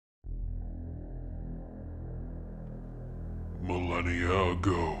Millennia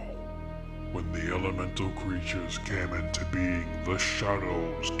ago, when the elemental creatures came into being, the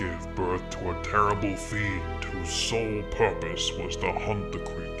shadows gave birth to a terrible fiend whose sole purpose was to hunt the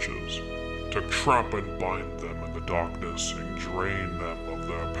creatures, to trap and bind them in the darkness and drain them of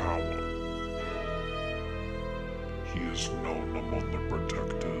their power. He is known among the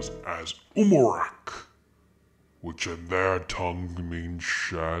protectors as Umarak, which in their tongue means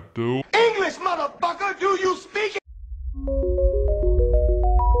shadow. English, motherfucker! Do you speak it?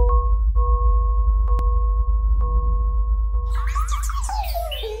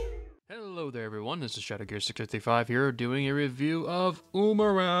 Hello there everyone, this is shadowgear655 here doing a review of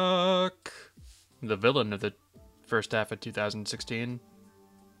Umarak, the villain of the first half of 2016.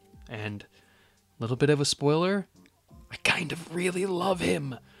 And a little bit of a spoiler, I kind of really love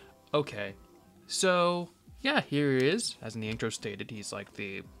him. Okay, so yeah, here he is. As in the intro stated, he's like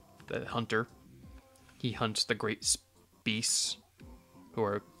the hunter. He hunts the great beasts, who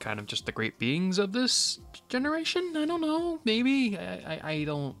are kind of just the great beings of this generation. I don't know, maybe. I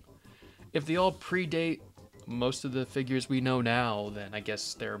don't... If they all predate most of the figures we know now, then I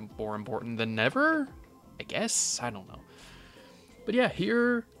guess they're more important than ever? I guess? I don't know. But yeah,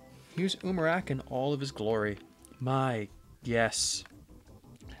 here's Umarak in all of his glory. My, yes.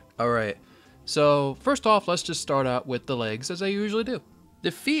 Alright, so first off, let's just start out with the legs, as I usually do.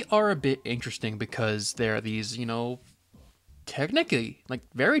 The feet are a bit interesting because they're these, you know, technicky, like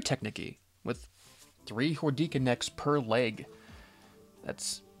very technicky, with 3 Hordika necks per leg.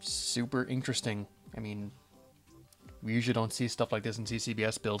 That's super interesting. I mean, we usually don't see stuff like this in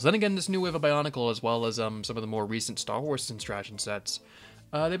CCBS builds. Then again, this new wave of Bionicle, as well as some of the more recent Star Wars Synstration sets,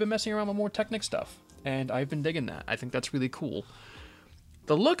 they've been messing around with more Technic stuff, and I've been digging that. I think that's really cool.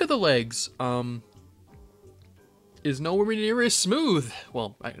 The look of the legs is nowhere near as smooth.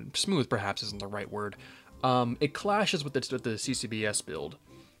 Well, smooth perhaps isn't the right word. It clashes with the CCBS build,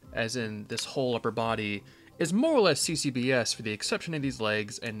 as in this whole upper body is more or less CCBS for the exception of these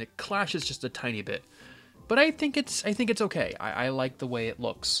legs, and it clashes just a tiny bit. But I think it's okay. I like the way it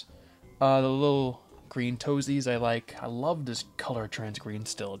looks. The little green toesies I like. I love this color trans green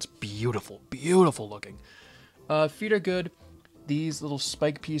still. It's beautiful, beautiful looking. Feet are good. These little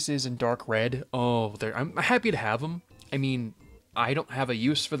spike pieces in dark red. Oh, I'm happy to have them. I mean, I don't have a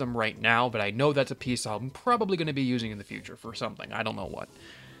use for them right now, but I know that's a piece I'm probably going to be using in the future for something. I don't know what.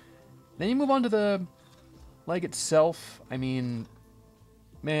 Then you move on to the leg itself. I mean,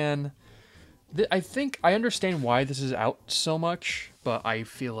 man, I think I understand why this is out so much, but I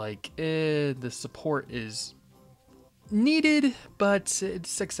feel like the support is needed, but it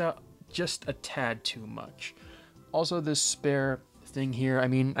sticks out just a tad too much. Also, this spare thing here, I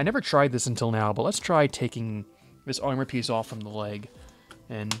mean, I never tried this until now, but let's try taking this armor piece off from the leg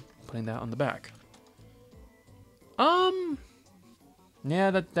and putting that on the back.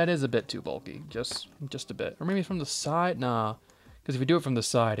 Yeah, that is a bit too bulky, just a bit. Or maybe from the side? Nah, because if you do it from the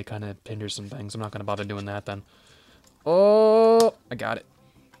side, it kind of hinders some things. I'm not going to bother doing that then. Oh, I got it.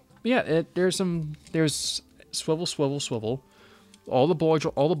 But yeah, there's swivel, swivel, swivel. All the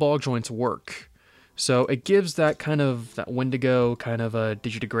ball joints work. So it gives that kind of, that Wendigo kind of a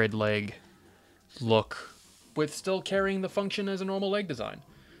digitigrade leg look, with still carrying the function as a normal leg design.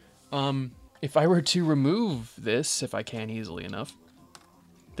 If I were to remove this, if I can easily enough,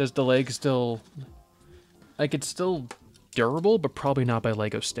 does the leg still, like, it's still durable, but probably not by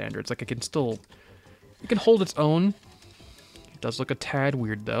LEGO standards. Like, it can hold its own. It does look a tad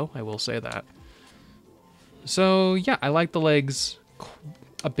weird, though, I will say that. So, yeah, I like the legs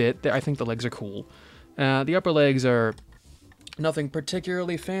a bit. I think the legs are cool. The upper legs are nothing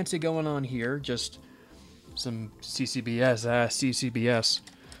particularly fancy going on here, just some CCBS.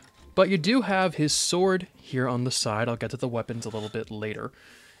 But you do have his sword here on the side. I'll get to the weapons a little bit later.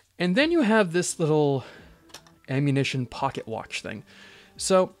 And then you have this little ammunition pocket watch thing.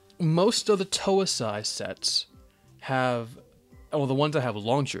 So most of the Toa size sets have, well, the ones that have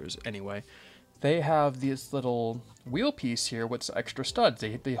launchers anyway, they have this little wheel piece here with extra studs.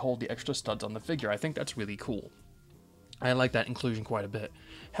 They hold the extra studs on the figure. I think that's really cool. I like that inclusion quite a bit.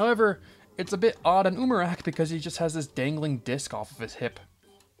 However, it's a bit odd on Umarak because he just has this dangling disc off of his hip,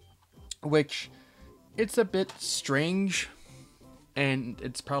 which it's a bit strange, and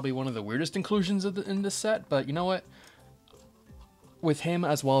it's probably one of the weirdest inclusions in this set, but you know what? With him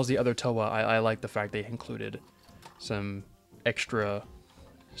as well as the other Toa, I like the fact they included some extra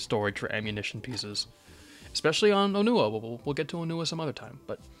storage for ammunition pieces, especially on Onua. We'll get to Onua some other time,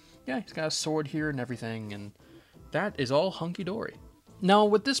 but yeah, he's got a sword here and everything, and that is all hunky-dory. Now,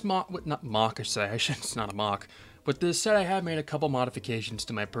 with this it's not a mock. With this set, I have made a couple modifications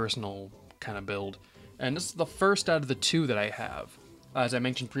to my personal kind of build. And this is the first out of the two that I have. As I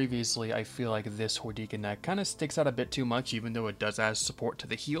mentioned previously, I feel like this Hordika neck kind of sticks out a bit too much, even though it does add support to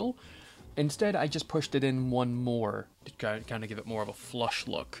the heel. Instead, I just pushed it in one more to kind of give it more of a flush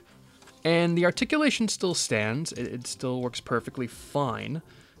look. And the articulation still stands. It still works perfectly fine,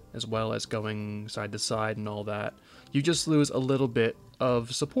 as well as going side to side and all that. You just lose a little bit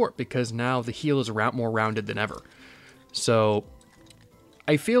of support because now the heel is more rounded than ever. So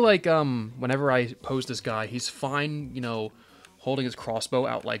I feel like whenever I pose this guy, he's fine, you know, holding his crossbow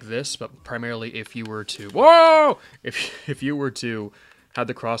out like this, but primarily if you were to... Whoa! If you were to have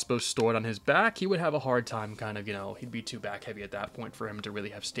the crossbow stored on his back, he would have a hard time kind of, you know, he'd be too back heavy at that point for him to really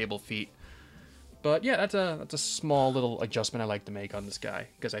have stable feet. But yeah, that's a small little adjustment I like to make on this guy,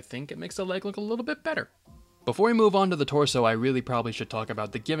 because I think it makes the leg look a little bit better. Before we move on to the torso, I really probably should talk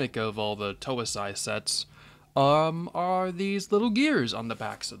about the gimmick of all the Toasai sets. Are these little gears on the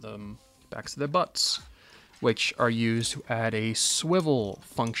backs of their butts, which are used to add a swivel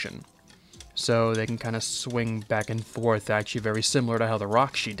function. So they can kind of swing back and forth, actually very similar to how the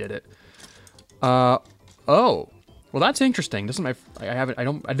Rockshi did it. Oh, well that's interesting. This is I haven't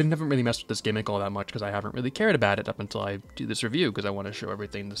really messed with this gimmick all that much because I haven't really cared about it up until I do this review because I want to show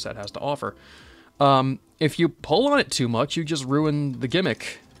everything the set has to offer. If you pull on it too much, you just ruin the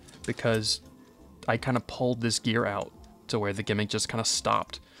gimmick because I kind of pulled this gear out to where the gimmick just kind of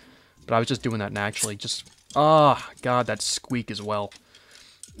stopped. But I was just doing that naturally. God, that squeak as well.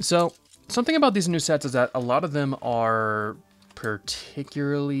 So, something about these new sets is that a lot of them are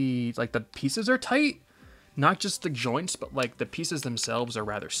particularly, like, the pieces are tight. Not just the joints, but, like, the pieces themselves are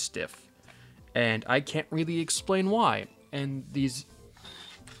rather stiff. And I can't really explain why. And these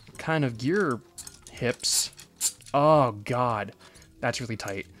kind of gear hips, oh god, that's really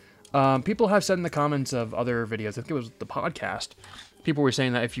tight. People have said in the comments of other videos, I think it was the podcast, people were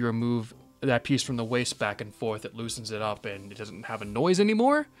saying that if you remove that piece from the waist back and forth, it loosens it up and it doesn't have a noise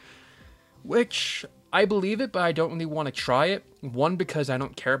anymore. Which, I believe it, but I don't really want to try it. One, because I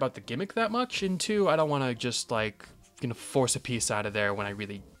don't care about the gimmick that much, and two, I don't want to just, like, you know, force a piece out of there when I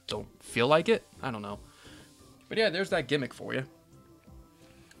really don't feel like it. I don't know. But yeah, there's that gimmick for you.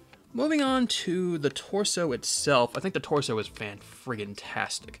 Moving on to the torso itself, I think the torso is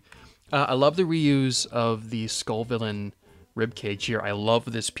fan-friggin-tastic. I love the reuse of the Skull Villain ribcage here. I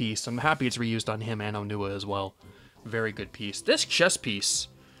love this piece. I'm happy it's reused on him and Onua as well. Very good piece. This chest piece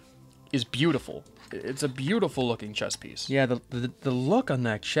is beautiful. It's a beautiful looking chest piece. Yeah, the look on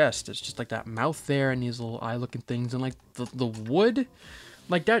that chest is just like that mouth there and these little eye looking things and like the wood,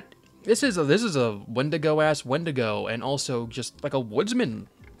 like that. This is a Wendigo-ass Wendigo and also just like a woodsman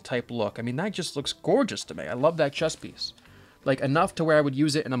type look. I mean, that just looks gorgeous to me. I love that chest piece. Like, enough to where I would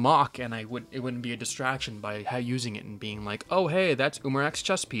use it in a mock, and it wouldn't be a distraction by using it and being like, oh, hey, that's Umarak's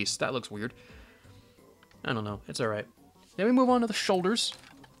chest piece. That looks weird. I don't know. It's alright. Then we move on to the shoulders,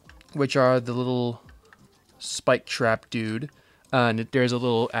 which are the little spike trap dude. And there's a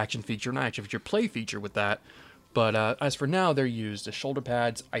little action feature, not action feature, play feature with that. But as for now, they're used as shoulder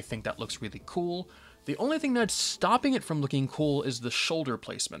pads. I think that looks really cool. The only thing that's stopping it from looking cool is the shoulder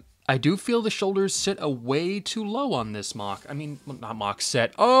placement. I do feel the shoulders sit way too low on this mock. I mean, well, not mock,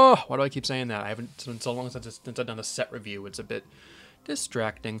 set. Oh, why do I keep saying that? I haven't, it's been so long since I've done a set review. It's a bit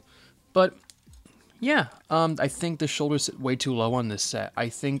distracting. But, yeah, I think the shoulders sit way too low on this set. I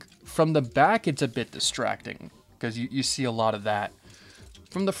think from the back, it's a bit distracting, because you see a lot of that.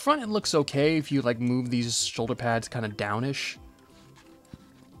 From the front, it looks okay if you, like, move these shoulder pads kind of downish.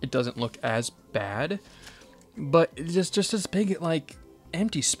 It doesn't look as bad. But it's just this big, like,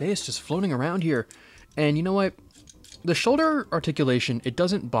 empty space just floating around here. And you know what? The shoulder articulation, it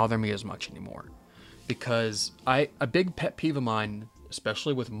doesn't bother me as much anymore. Because a big pet peeve of mine,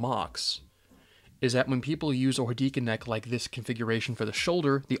 especially with mocks, is that when people use a Hordika neck like this configuration for the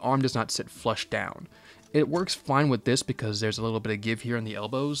shoulder, the arm does not sit flush down. It works fine with this because there's a little bit of give here in the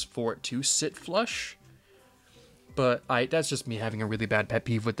elbows for it to sit flush. But that's just me having a really bad pet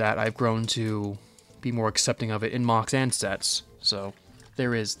peeve with that. I've grown to be more accepting of it in mocks and sets, so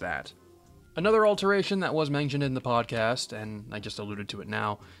there is that. Another alteration that was mentioned in the podcast, and I just alluded to it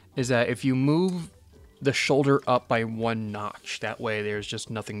now, is that if you move the shoulder up by one notch, that way there's just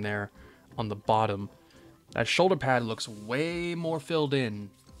nothing there on the bottom, that shoulder pad looks way more filled in,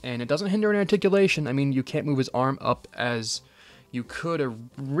 and it doesn't hinder an articulation. I mean, you can't move his arm up as you could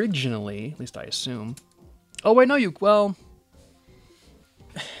originally, at least I assume. Oh wait, no, well,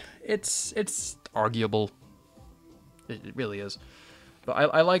 it's arguable. It really is. But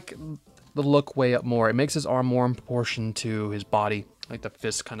I like the look way up more. It makes his arm more in proportion to his body. Like the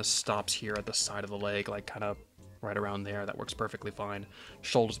fist kind of stops here at the side of the leg, like kind of right around there. That works perfectly fine.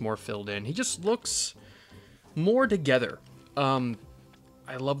 Shoulders more filled in. He just looks more together.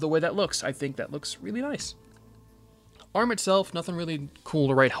 I love the way that looks. I think that looks really nice. Arm itself, nothing really cool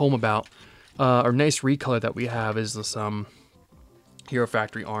to write home about. Our nice recolor that we have is this Hero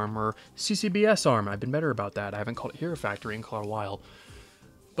Factory arm, or CCBS arm. I've been better about that. I haven't called it Hero Factory in quite a while.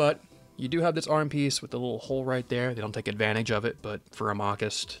 But you do have this arm piece with the little hole right there. They don't take advantage of it, but for a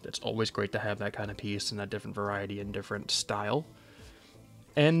mockist, it's always great to have that kind of piece in a different variety and different style.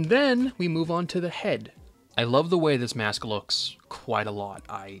 And then we move on to the head. I love the way this mask looks quite a lot.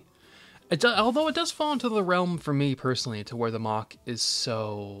 Although it does fall into the realm for me personally to where the mock is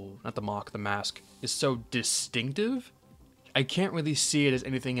so, not the mock, the mask is so distinctive. I can't really see it as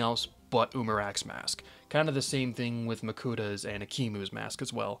anything else but Umarak's mask. Kind of the same thing with Makuta's and Akimu's mask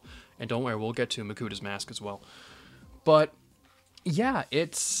as well. And don't worry, we'll get to Makuta's mask as well. But yeah,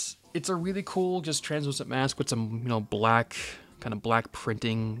 it's a really cool, just translucent mask with some, black, kind of black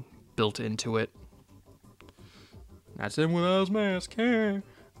printing built into it. That's him without his mask.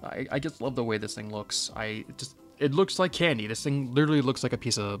 I just love the way this thing looks. It looks like candy. This thing literally looks like a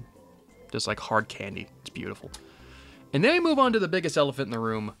piece of just like hard candy. It's beautiful. And then we move on to the biggest elephant in the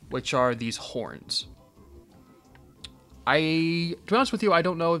room, which are these horns. To be honest with you, I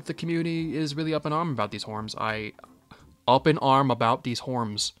don't know if the community is really up in arm about these horns. Up in arm about these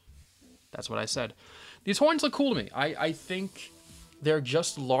horns. That's what I said. These horns look cool to me. I think they're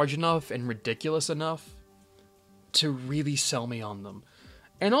just large enough and ridiculous enough to really sell me on them.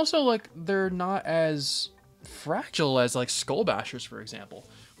 And also, like, they're not as fragile as, like, Skull Bashers, for example,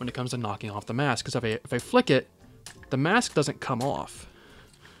 when it comes to knocking off the mask. Because if I flick it, the mask doesn't come off.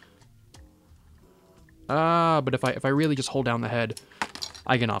 But if I really just hold down the head,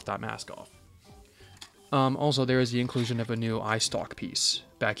 I can knock that mask off. Also, there is the inclusion of a new eye stalk piece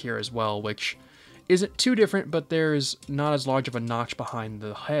back here as well, which isn't too different, but there's not as large of a notch behind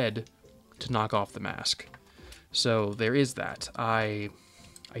the head to knock off the mask. So there is that.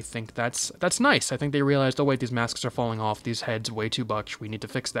 I think that's nice. I think they realized, oh wait, these masks are falling off. These heads way too much. We need to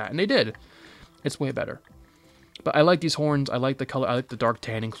fix that, and they did. It's way better. But I like these horns. I like the color. I like the dark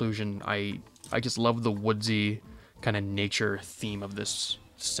tan inclusion. I just love the woodsy kind of nature theme of this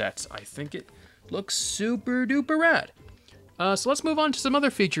set. I think it looks super duper rad. So let's move on to some other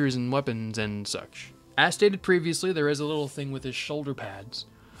features and weapons and such. As stated previously, there is a little thing with his shoulder pads.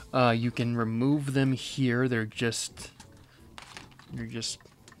 You can remove them here. They're just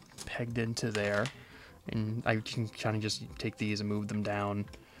pegged into there, and I can kind of just take these and move them down,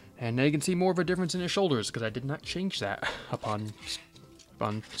 and now you can see more of a difference in his shoulders because I did not change that upon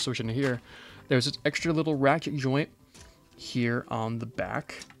switching to here. There's this extra little ratchet joint here on the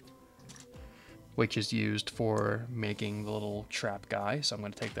back, which is used for making the little trap guy, so I'm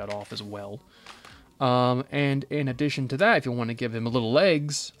going to take that off as well. And in addition to that, if you want to give him a little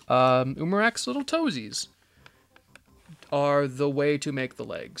legs, Umarak's little toesies are the way to make the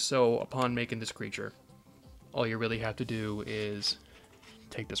legs. So upon making this creature, all you really have to do is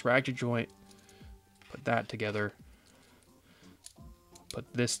take this ratchet joint, put that together, put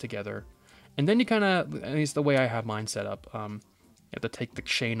this together, and then you kind of, at least the way I have mine set up, you have to take the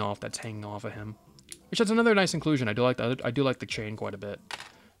chain off that's hanging off of him, which is another nice inclusion. I do like the chain quite a bit,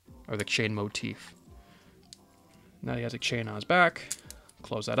 or the chain motif. Now he has a chain on his back.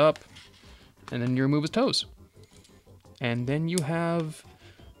 Close that up, and then you remove his toes. And then you have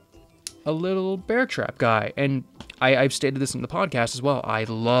a little bear trap guy. And I've stated this in the podcast as well. I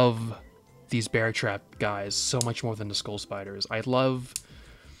love these bear trap guys so much more than the skull spiders. I love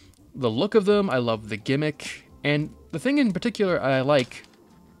the look of them. I love the gimmick. And the thing in particular I like,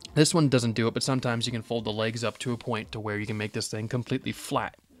 this one doesn't do it, but sometimes you can fold the legs up to a point to where you can make this thing completely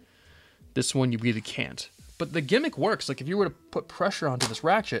flat. This one you really can't. But the gimmick works. Like if you were to put pressure onto this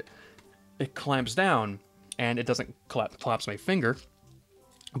ratchet, it clamps down. And it doesn't collapse my finger,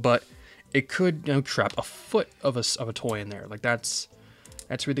 but it could, trap a foot of a toy in there. Like that's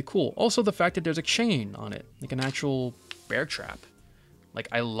really cool. Also, the fact that there's a chain on it, like an actual bear trap. Like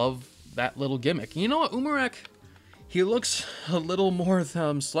I love that little gimmick. You know what, Umarak, he looks a little more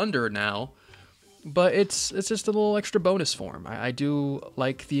slender now, but it's just a little extra bonus for him. I do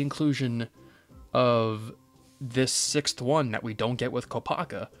like the inclusion of this sixth one that we don't get with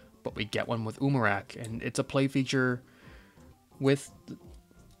Kopaka. But we get one with Umarak, and it's a play feature with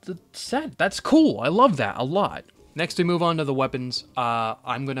the set. That's cool. I love that a lot. Next, we move on to the weapons.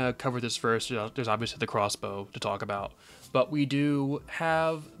 I'm going to cover this first. There's obviously the crossbow to talk about. But we do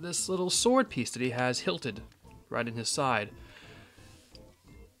have this little sword piece that he has hilted right in his side.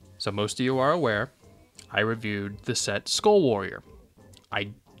 So most of you are aware, I reviewed the set Skull Warrior. I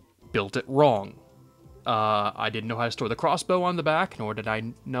built it wrong. I didn't know how to store the crossbow on the back, nor did I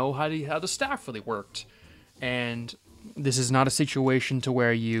know how the staff really worked. And this is not a situation to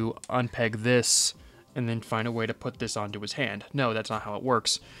where you unpeg this and then find a way to put this onto his hand. No, that's not how it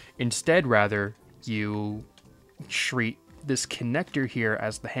works. Instead, rather, you treat this connector here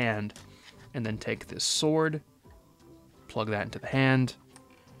as the hand, and then take this sword, plug that into the hand,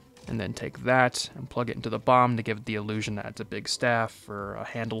 and then take that and plug it into the bomb to give it the illusion that it's a big staff or a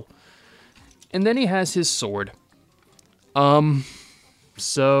handle. And then he has his sword.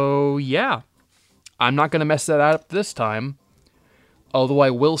 So yeah, I'm not gonna mess that up this time. Although I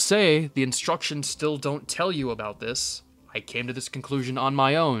will say the instructions still don't tell you about this. I came to this conclusion on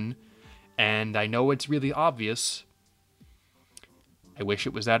my own, and I know it's really obvious. I wish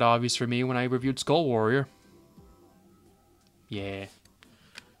it was that obvious for me when I reviewed Skull Warrior. Yeah.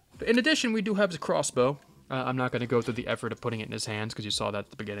 But in addition, we do have his crossbow. I'm not going to go through the effort of putting it in his hands because you saw that at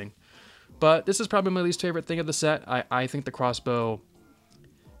the beginning. But this is probably my least favorite thing of the set. I think the crossbow,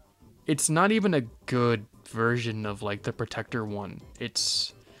 it's not even a good version of like the Protector one.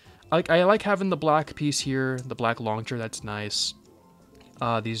 It's like, I like having the black piece here, the black launcher, that's nice.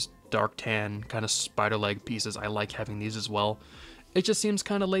 These dark tan kind of spider leg pieces, I like having these as well. It just seems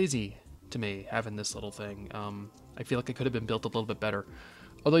kind of lazy to me, having this little thing. I feel like it could have been built a little bit better.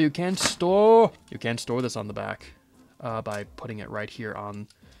 Although you can store this on the back by putting it right here on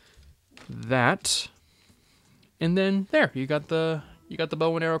that. And then there, you got the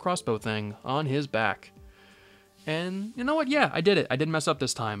bow and arrow crossbow thing on his back. And you know what? Yeah, I did it. I didn't mess up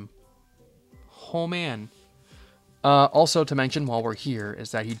this time. Oh man. Also to mention while we're here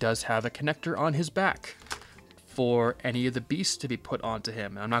is that he does have a connector on his back for any of the beasts to be put onto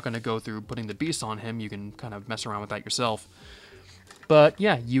him. I'm not going to go through putting the beasts on him. You can kind of mess around with that yourself. But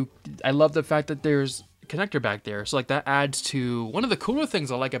yeah, I love the fact that there's a connector back there. So like that adds to one of the cooler things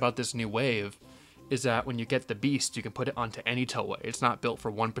I like about this new wave is that when you get the beast, you can put it onto any Toa. It's not built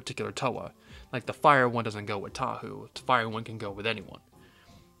for one particular Toa. Like the fire one doesn't go with Tahu. The fire one can go with anyone.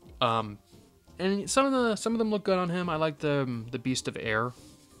 And some of them look good on him. I like the beast of air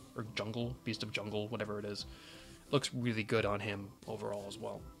or jungle, beast of jungle, whatever it is. Looks really good on him overall as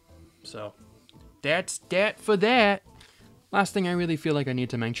well. So that's that for that. Last thing I really feel like I need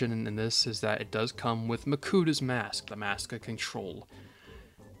to mention in this is that it does come with Makuta's mask, the Mask of Control.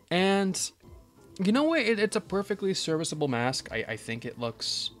 And you know what? It's a perfectly serviceable mask. I think it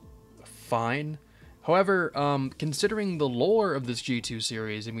looks fine. However, considering the lore of this G2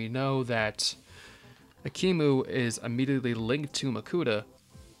 series, and we know that Akimu is immediately linked to Makuta,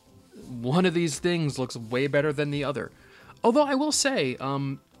 one of these things looks way better than the other. Although I will say,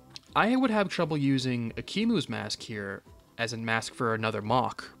 I would have trouble using Akimu's mask here as a mask for another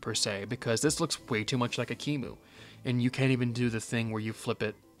mock, per se, because this looks way too much like Akimu. And you can't even do the thing where you flip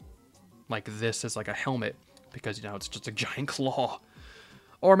it like this as like a helmet, because, you know, it's just a giant claw.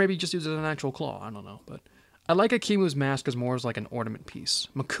 Or maybe just use it as an actual claw, I don't know. But I like Akimu's mask as more as like an ornament piece.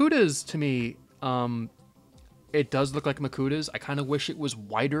 Makuta's, to me, it does look like Makuta's. I kind of wish it was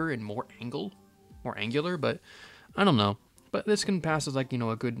wider and more angular, but I don't know. But this can pass as like, you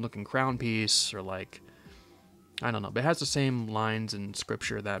know, a good looking crown piece, or like, I don't know. But it has the same lines and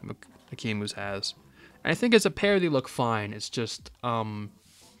scripture that Akimu's has. And I think as a pair, they look fine. It's just,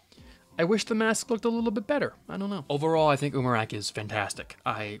 I wish the mask looked a little bit better. I don't know. Overall, I think Umarak is fantastic.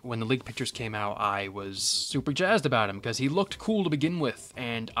 When the leaked pictures came out, I was super jazzed about him because he looked cool to begin with,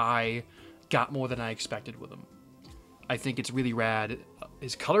 and I got more than I expected with him. I think it's really rad.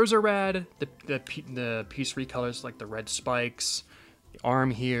 His colors are rad. The piece recolors, like the red spikes, the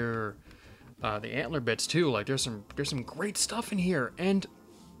arm here, the antler bits too. Like there's some great stuff in here. And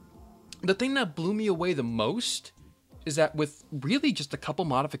the thing that blew me away the most is that with really just a couple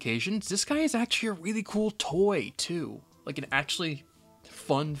modifications, this guy is actually a really cool toy too. Like an actually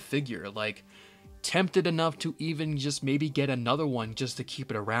fun figure. Like tempted enough to even just maybe get another one just to keep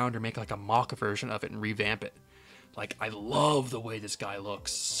it around, or make like a mock version of it and revamp it. Like, I love the way this guy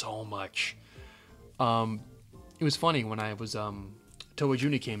looks so much. It was funny when I was, Toa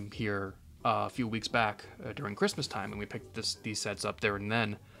Juni came here a few weeks back during Christmas time, and we picked these sets up there and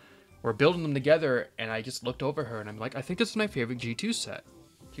then. We're building them together, and I just looked over her, and I'm like, I think this is my favorite G2 set.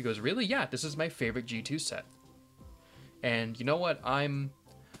 She goes, really? Yeah, this is my favorite G2 set. And you know what?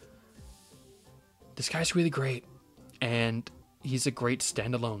 This guy's really great. And he's a great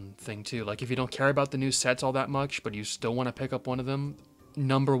standalone thing too. Like if you don't care about the new sets all that much, but you still want to pick up one of them,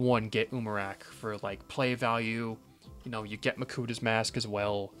 number one, get Umarak for like play value. You know, you get Makuta's mask as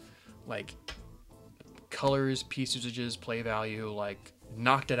well. Like colors, piece usages, play value, like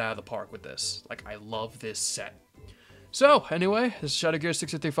knocked it out of the park with this. Like I love this set. So anyway, this is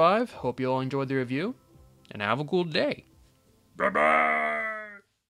shadowgear635. Hope you all enjoyed the review, and have a cool day. Bye bye.